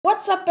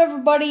What's up,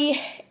 everybody?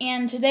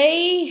 And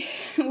today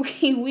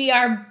we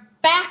are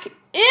back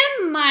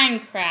in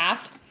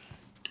Minecraft.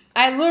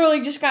 I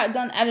literally just got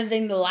done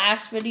editing the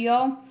last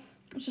video,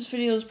 which this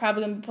video is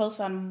probably gonna be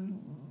posted on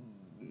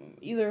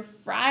either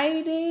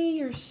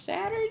Friday or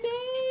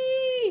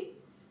Saturday.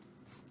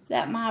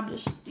 That mob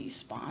just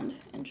despawned.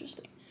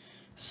 Interesting.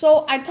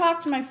 So I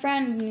talked to my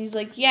friend and he's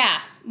like, yeah,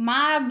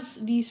 mobs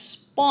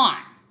despawn.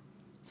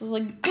 So I was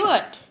like,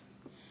 good.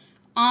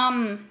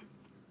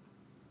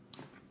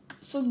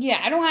 So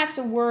yeah, I don't have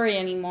to worry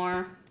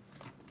anymore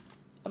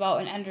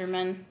about an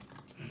Enderman.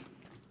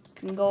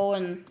 Can go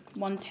and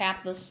one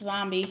tap this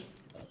zombie.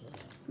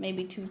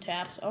 Maybe two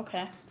taps.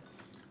 Okay.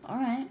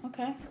 Alright,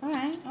 okay.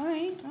 Alright.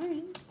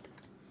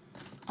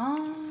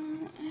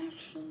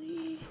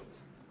 Actually,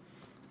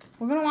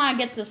 we're gonna wanna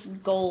get this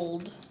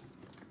gold.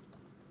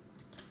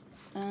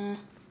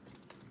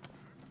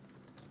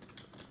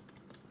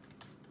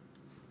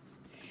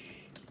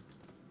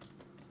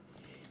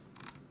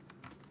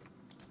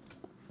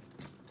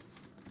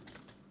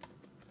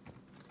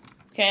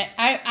 Okay,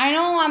 I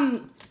know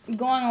I'm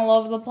going all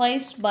over the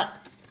place, but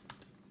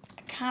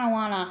I kind of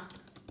want to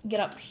get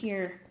up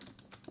here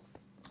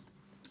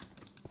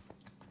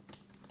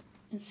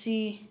and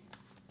see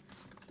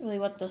really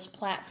what this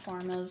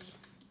platform is.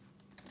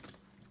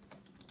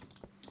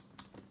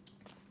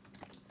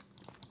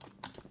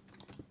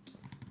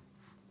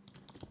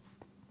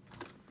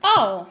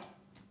 Oh!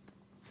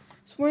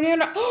 So we're near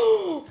the...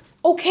 Oh!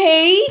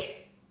 Okay!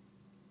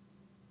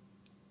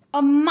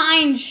 A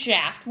mine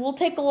shaft. We'll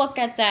take a look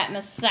at that in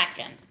a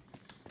second.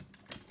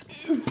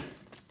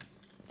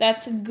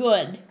 That's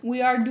good.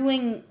 We are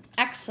doing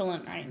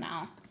excellent right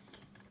now.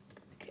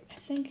 Okay, I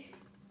think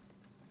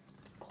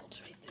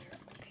gold's right there.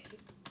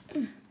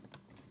 Okay.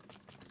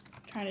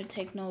 Trying to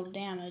take no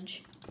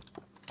damage.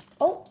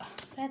 Oh,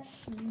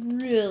 that's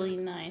really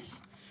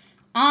nice.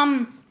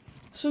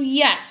 So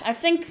yes, I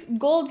think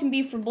gold can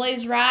be for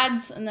blaze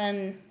rods, and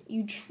then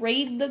you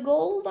trade the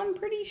gold, I'm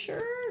pretty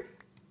sure.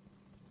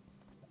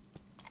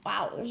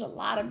 Wow, there's a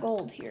lot of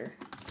gold here.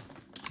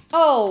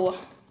 Oh,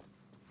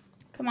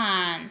 come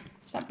on.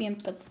 Stop being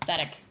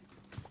pathetic.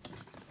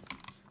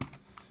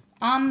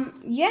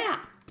 Yeah.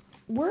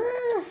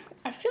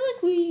 I feel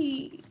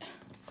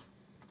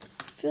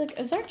like,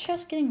 is our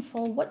chest getting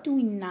full? What do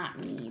we not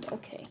need?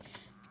 Okay.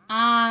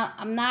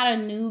 I'm not a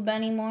noob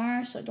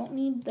anymore, so I don't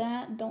need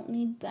that. Don't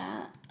need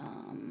that.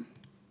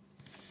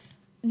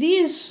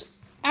 These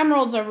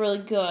emeralds are really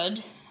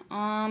good.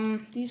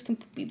 These can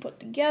be put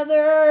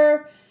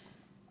together.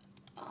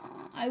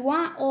 I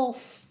want all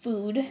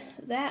food.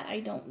 That I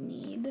don't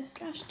need.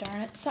 Gosh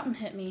darn it, something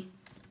hit me.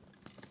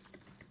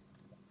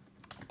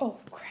 Oh,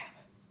 crap.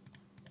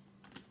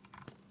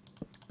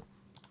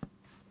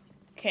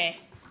 Okay,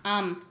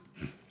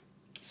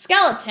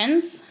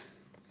 skeletons.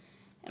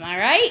 Am I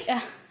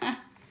right?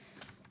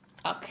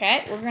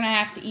 Okay, we're gonna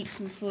have to eat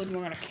some food and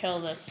we're gonna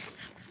kill this.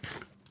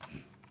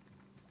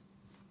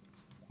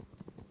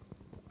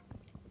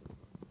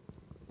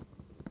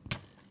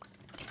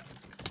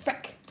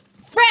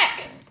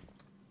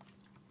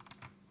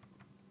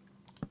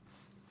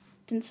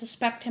 Didn't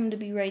suspect him to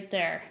be right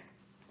there.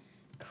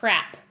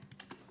 Crap.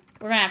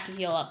 We're gonna have to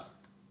heal up.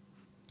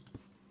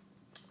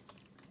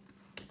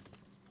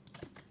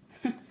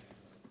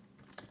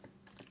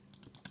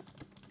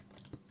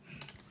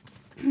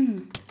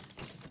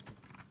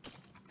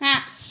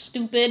 Ah,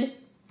 stupid.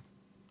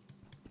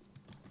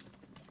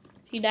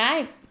 He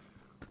died.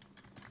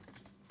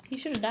 He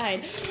should have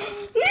died.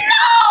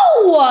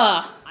 No!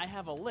 I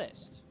have a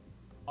list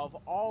of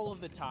all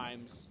of the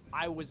times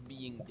I was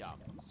being dumb.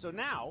 So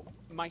now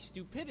my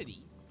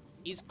stupidity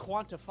is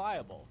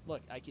quantifiable.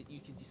 Look, you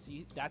can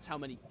see that's how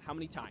many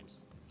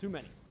times. Too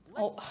many.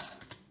 Oh.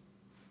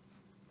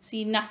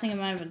 See, nothing in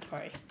my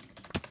inventory.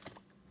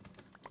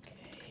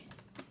 Okay.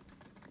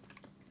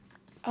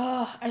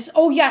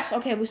 Oh yes,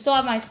 okay, we still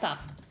have my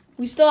stuff.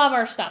 We still have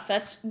our stuff.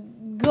 That's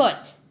good.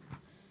 Okay,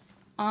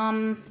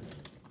 I'm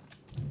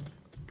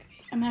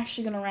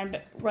actually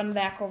gonna run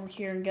back over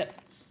here and get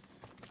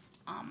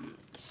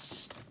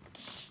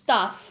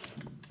stuff.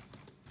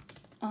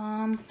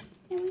 Yeah,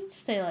 we can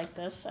stay like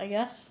this, I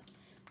guess.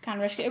 Kind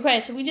of risky. Okay,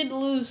 so we did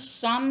lose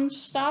some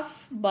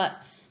stuff,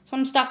 but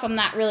some stuff I'm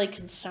not really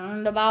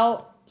concerned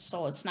about,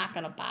 so it's not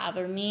gonna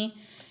bother me.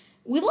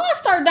 We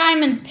lost our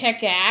diamond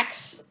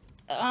pickaxe.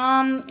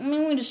 I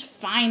mean, we just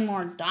find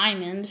more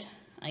diamond,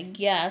 I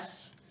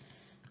guess.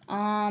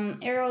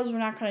 Arrows we're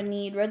not gonna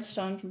need.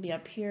 Redstone can be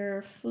up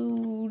here.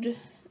 Food,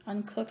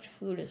 uncooked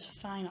food is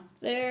fine up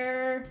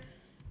there.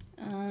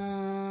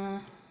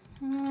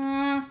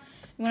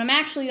 What I'm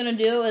actually gonna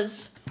do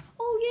is,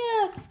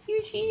 oh yeah,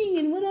 you're cheating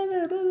and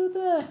whatever, blah, blah,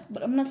 blah.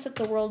 But I'm gonna set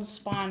the world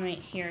spawn right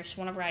here,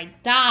 so whenever I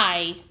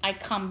die, I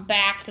come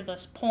back to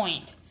this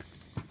point.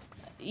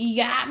 You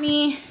got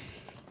me?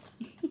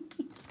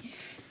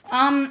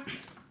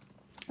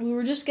 We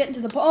were just getting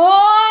to the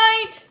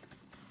point.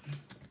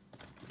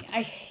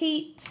 I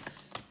hate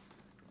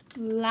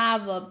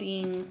lava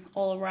being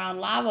all around.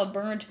 Lava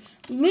burned.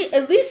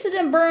 At least it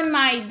didn't burn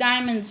my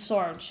diamond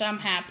sword, which I'm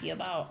happy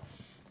about.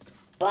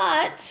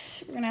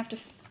 But we're gonna have to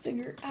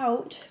figure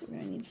out, we're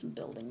gonna need some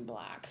building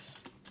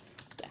blocks.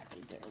 That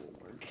right there will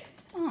work.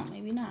 Oh,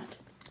 maybe not.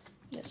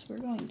 Yes, we're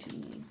going to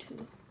need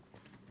to.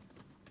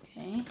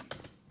 Okay.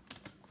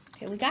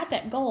 Okay, we got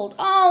that gold.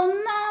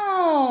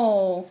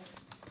 Oh no!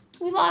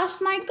 We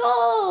lost my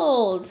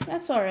gold!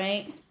 That's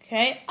alright.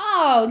 Okay.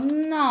 Oh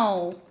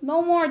no!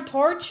 No more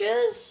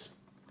torches?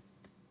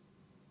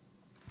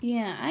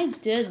 Yeah, I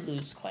did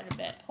lose quite a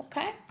bit.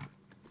 Okay.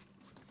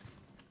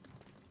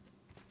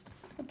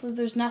 Hopefully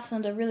there's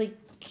nothing to really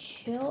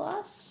kill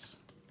us.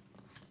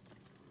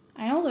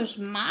 I know there's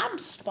mob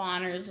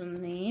spawners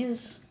in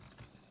these.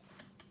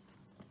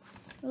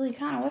 Really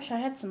kind of wish I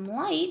had some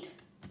light.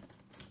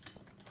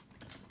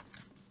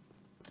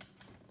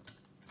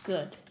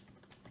 Good.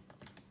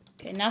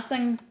 Okay,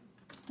 nothing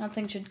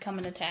should come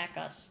and attack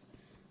us.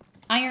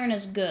 Iron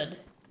is good.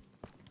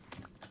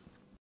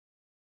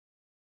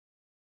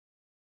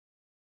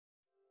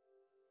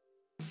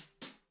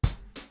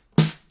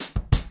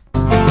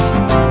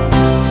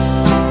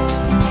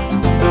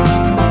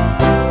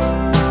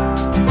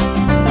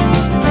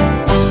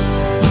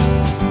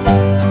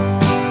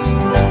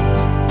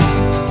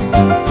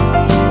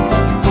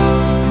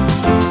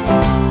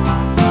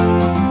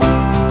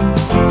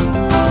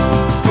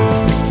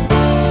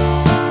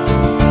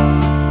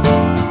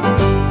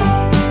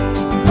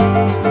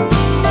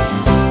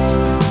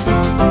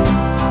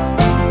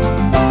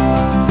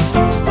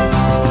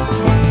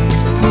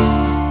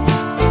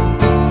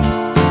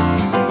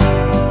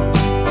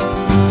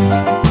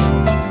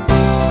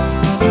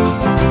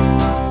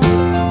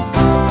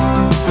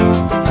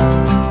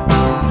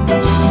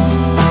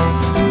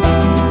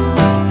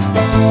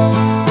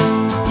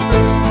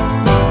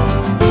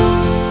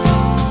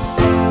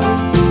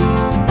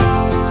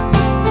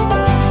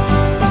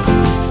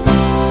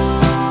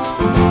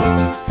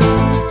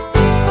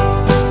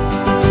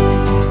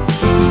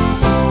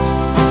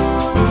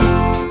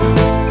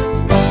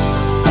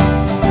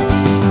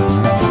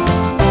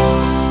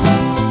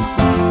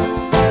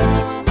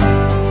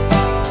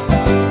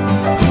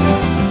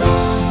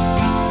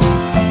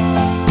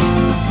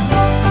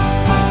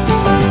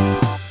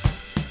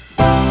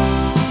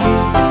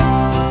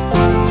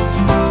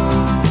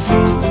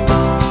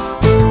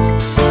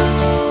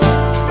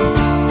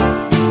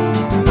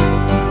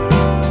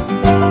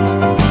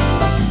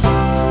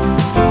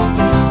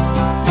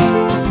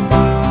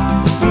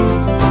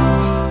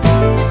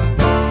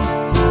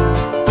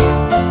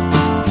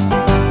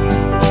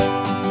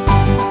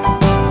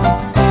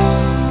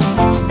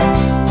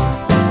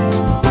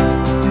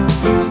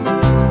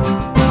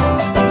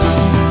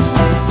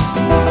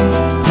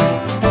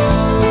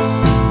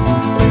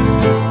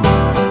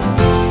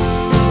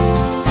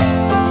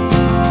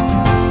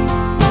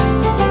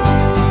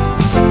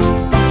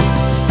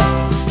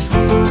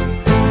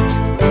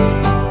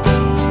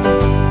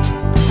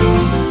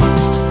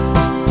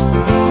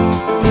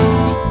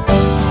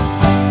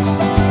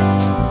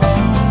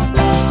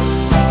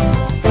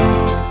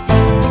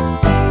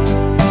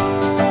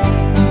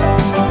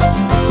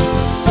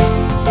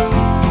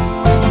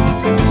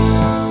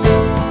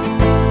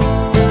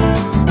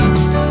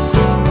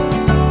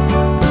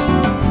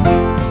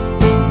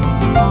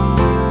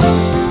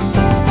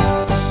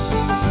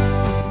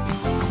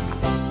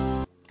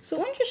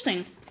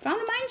 Found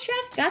a mine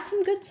shaft, got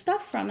some good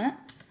stuff from it.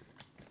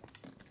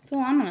 That's all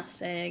I'm gonna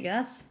say, I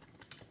guess.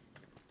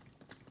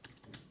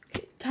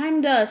 Okay,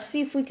 time to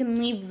see if we can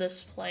leave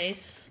this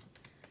place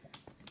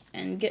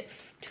and get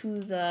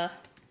to the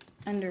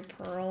ender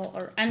pearl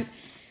or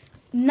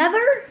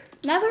nether,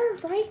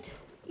 right?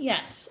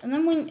 Yes. And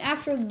then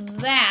after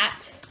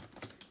that,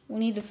 we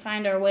need to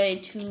find our way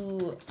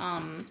to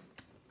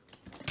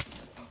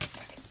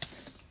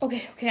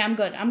Okay, I'm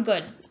good.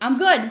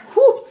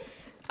 Whew.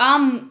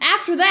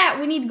 After that,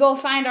 we need to go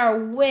find our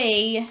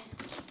way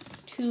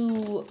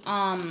to,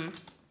 I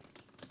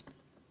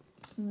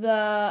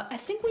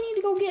think we need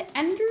to go get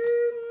Endermen?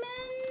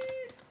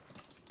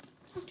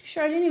 Not too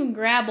sure. I didn't even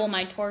grab all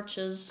my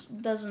torches.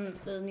 Doesn't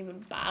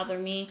even bother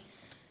me.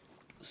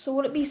 So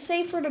would it be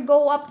safer to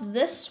go up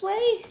this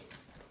way?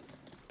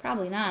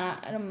 Probably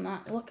not. I'm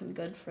not looking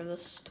good for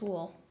this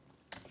tool.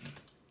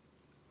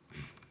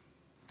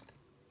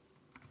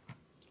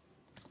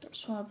 Don't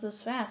swim up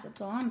this fast,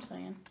 that's all I'm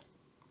saying.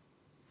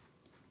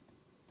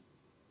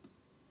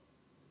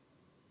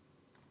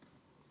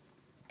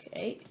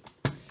 Okay.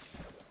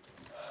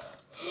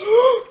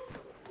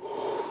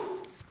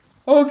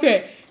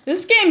 Okay,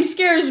 this game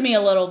scares me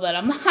a little bit,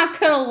 I'm not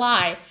gonna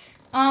lie.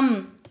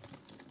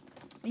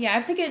 Yeah,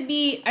 I think I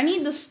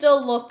need to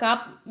still look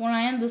up, when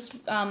I end this,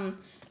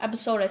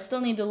 episode, I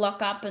still need to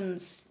look up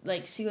and,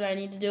 like, see what I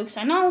need to do, because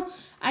I know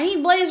I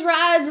need blaze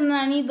rods, and then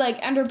I need, like,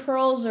 ender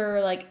pearls,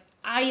 or, like,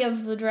 eye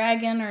of the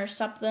dragon, or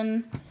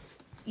something.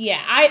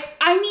 Yeah,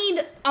 I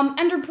need,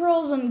 ender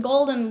pearls and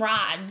golden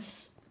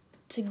rods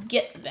to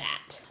get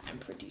that, I'm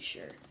pretty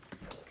sure.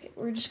 Okay,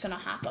 we're just gonna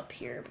hop up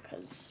here,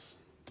 because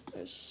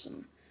there's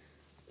some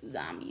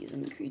zombies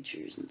and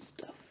creatures and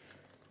stuff.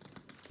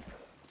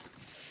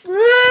 Go!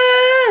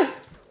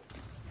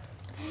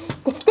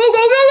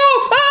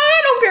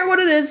 Ah, no!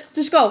 is.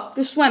 Just go.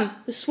 Just swim.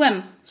 Just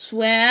swim.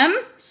 Swim.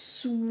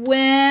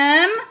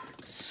 Swim.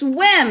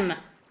 Swim.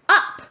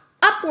 Up.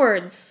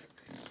 Upwards.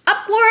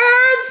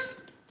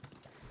 Upwards.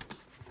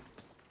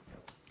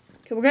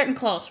 Okay, we're getting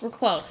close. We're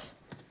close.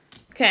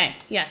 Okay,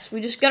 yes,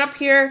 we just got up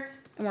here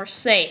and we're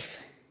safe.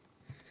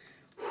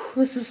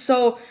 This is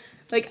so,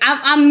 like,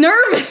 I'm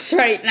nervous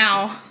right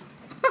now.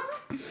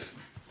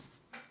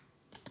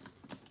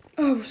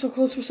 Oh, we're so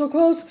close, we're so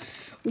close.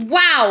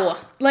 Wow,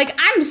 like,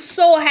 I'm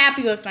so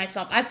happy with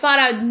myself. I thought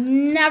I'd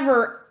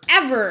never,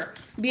 ever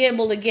be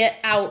able to get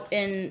out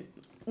and,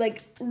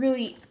 like,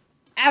 really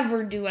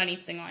ever do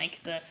anything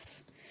like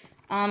this.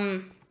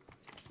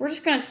 We're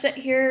just gonna sit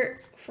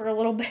here for a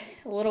little bit.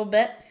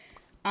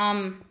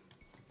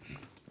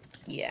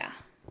 Yeah.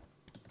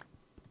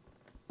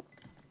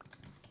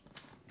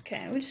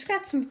 Okay, we just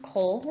got some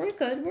coal. We're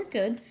good, we're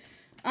good.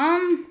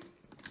 I'm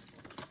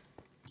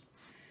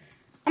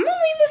gonna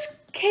leave this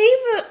cave,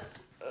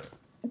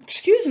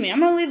 excuse me, I'm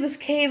gonna leave this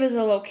cave as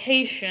a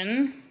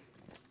location.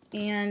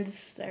 And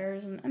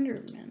there's an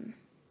Enderman.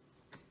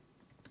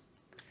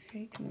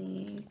 Okay, can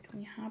we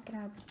hop in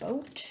our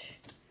boat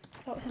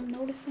without him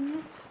noticing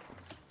us?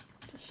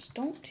 Just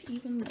don't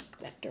even look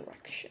that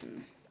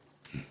direction.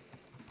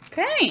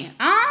 Okay,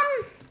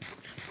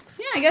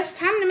 yeah, I guess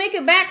time to make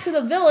it back to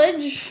the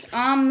village.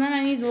 Then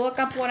I need to look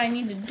up what I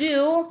need to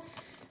do.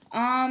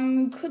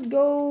 Could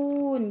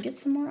go and get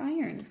some more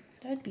iron.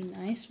 That'd be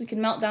nice. We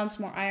can melt down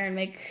some more iron,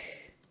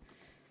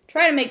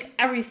 try to make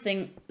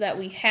everything that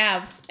we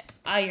have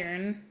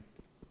iron.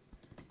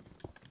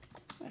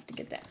 I have to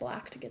get that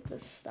block to get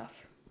this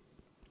stuff.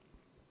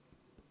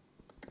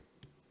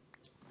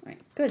 Alright,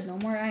 good, no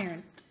more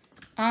iron.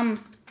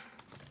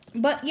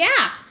 But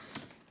yeah,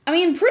 I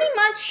mean, pretty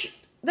much,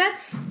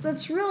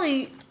 that's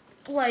really,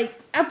 like,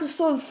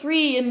 episode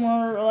 3, and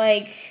we're,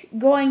 like,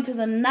 going to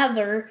the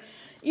nether.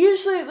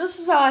 Usually, this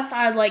is how I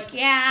thought, like,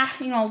 yeah,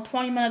 you know,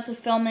 20 minutes of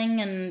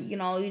filming, and, you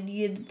know, you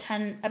need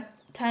 10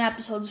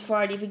 episodes before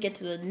I'd even get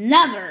to the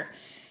nether.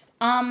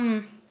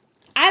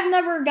 I've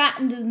never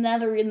gotten to the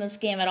nether in this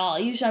game at all.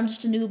 Usually, I'm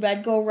just a noob.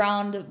 I'd go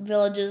around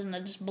villages, and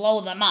I'd just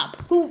blow them up.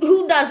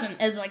 Who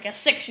doesn't, as, like, a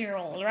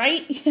 6-year-old,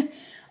 right?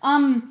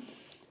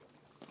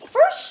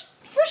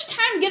 First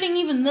time getting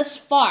even this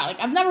far.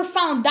 Like, I've never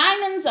found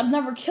diamonds. I've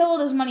never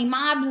killed as many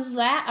mobs as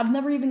that. I've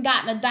never even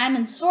gotten a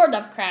diamond sword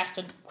I've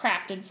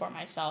crafted for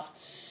myself.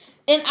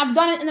 And I've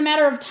done it in a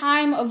matter of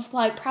time of,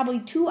 like,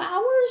 probably 2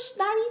 hours,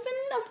 not even,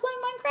 of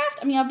playing Minecraft.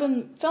 I mean, I've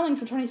been filming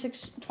for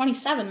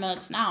 27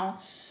 minutes now.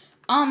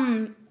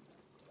 And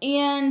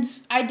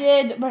I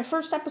did, my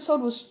first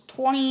episode was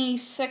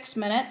 26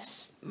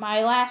 minutes.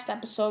 My last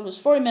episode was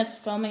 40 minutes of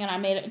filming, and I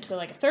made it into,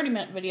 like, a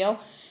 30-minute video.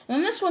 And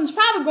then this one's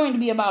probably going to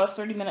be about a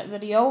 30-minute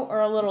video,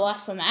 or a little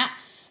less than that.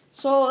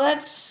 So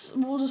that's,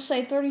 we'll just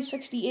say 30,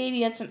 60,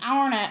 80, that's an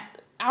hour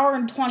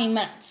and 20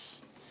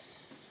 minutes.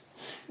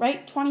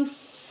 Right? 20,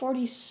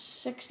 40,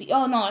 60,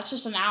 oh no, that's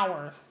just an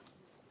hour.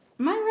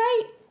 Am I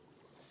right?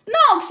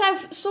 No,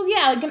 so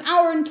yeah, like an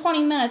hour and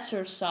 20 minutes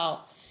or so.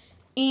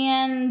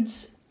 And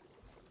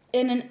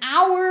in an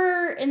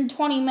hour and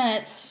 20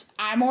 minutes,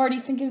 I'm already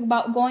thinking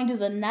about going to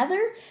the nether.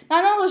 Now,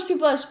 I know there's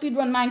people that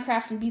speedrun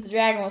Minecraft and beat the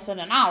dragon within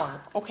an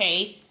hour,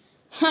 okay?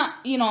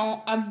 You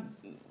know, I've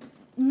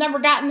never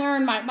gotten there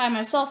by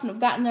myself, and I've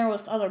gotten there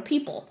with other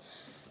people.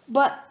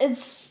 But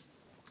it's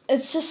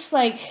just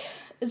like,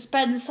 it's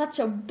been such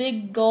a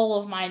big goal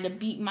of mine to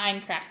beat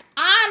Minecraft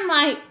on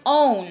my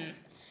own.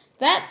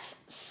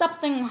 That's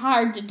something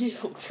hard to do,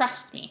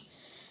 trust me.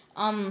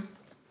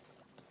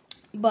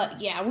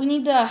 But yeah, we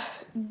need to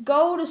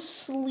go to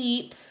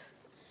sleep.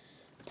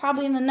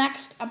 Probably in the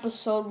next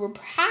episode, we're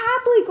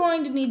probably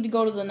going to need to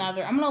go to the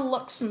nether. I'm going to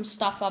look some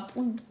stuff up.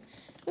 We'll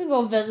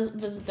go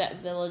visit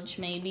that village,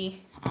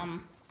 maybe.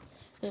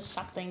 There's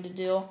something to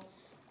do.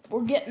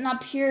 We're getting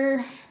up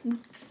here.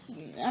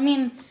 I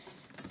mean,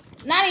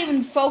 not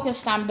even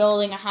focused on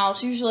building a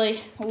house.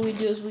 Usually, what we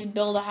do is we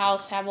build a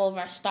house, have all of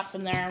our stuff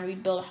in there, and we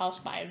build a house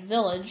by a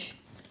village.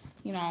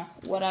 You know,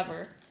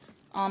 whatever.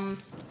 I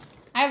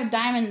have a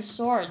diamond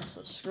sword,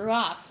 so screw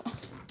off.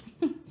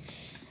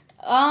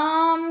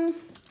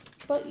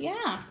 But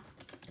yeah.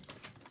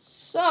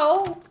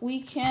 So,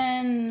 we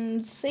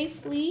can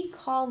safely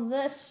call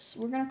this,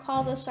 we're gonna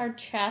call this our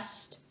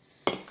chest.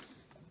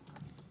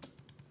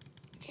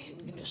 Okay,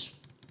 we can just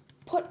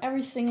put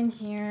everything in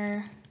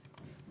here.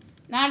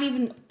 Not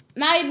even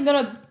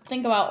gonna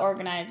think about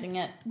organizing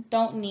it.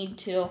 Don't need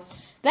to.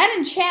 That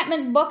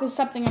enchantment book is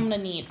something I'm gonna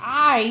need.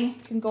 I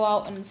can go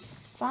out and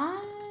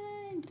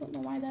find, don't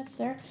know why that's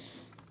there.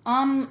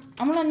 I'm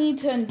gonna need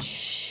to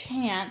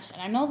enchant,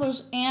 and I know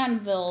there's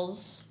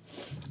anvils,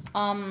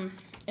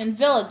 in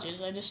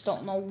villages. I just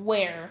don't know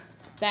where.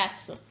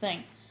 That's the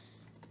thing.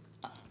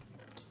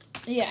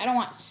 Yeah, I don't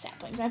want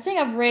saplings. I think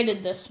I've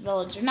raided this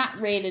village. Or not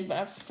raided, but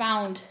I've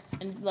found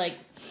and, like,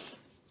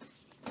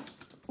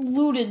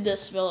 looted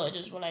this village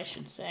is what I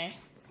should say.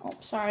 Oh,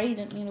 sorry.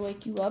 Didn't mean to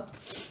wake you up.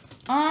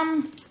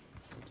 But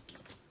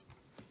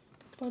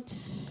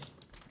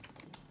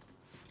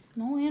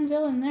no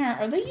anvil in there.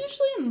 Are they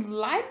usually in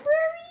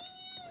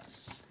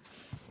libraries?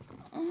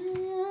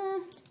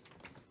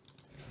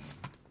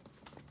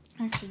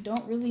 Actually,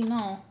 don't really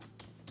know.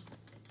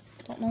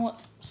 Don't know what,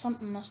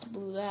 something must have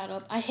blew that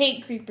up. I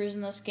hate creepers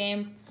in this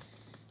game.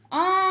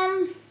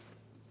 Oh,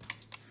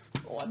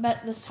 I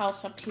bet this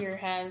house up here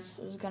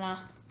is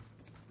gonna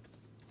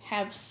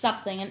have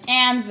something. An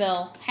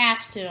anvil.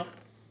 Has to.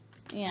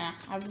 Yeah,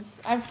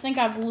 I think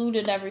I've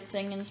looted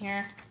everything in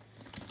here.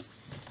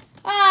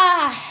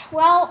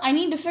 Well, I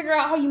need to figure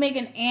out how you make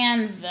an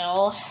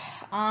anvil.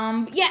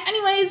 Yeah,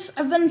 anyways,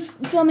 I've been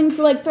filming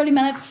for like 30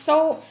 minutes,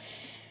 so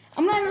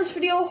I'm gonna end this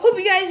video. Hope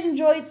you guys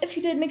enjoyed. If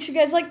you did, make sure you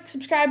guys like,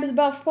 subscribe, hit the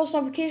bell for post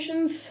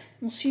notifications.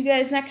 We'll see you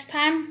guys next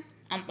time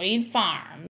on Wade Farms.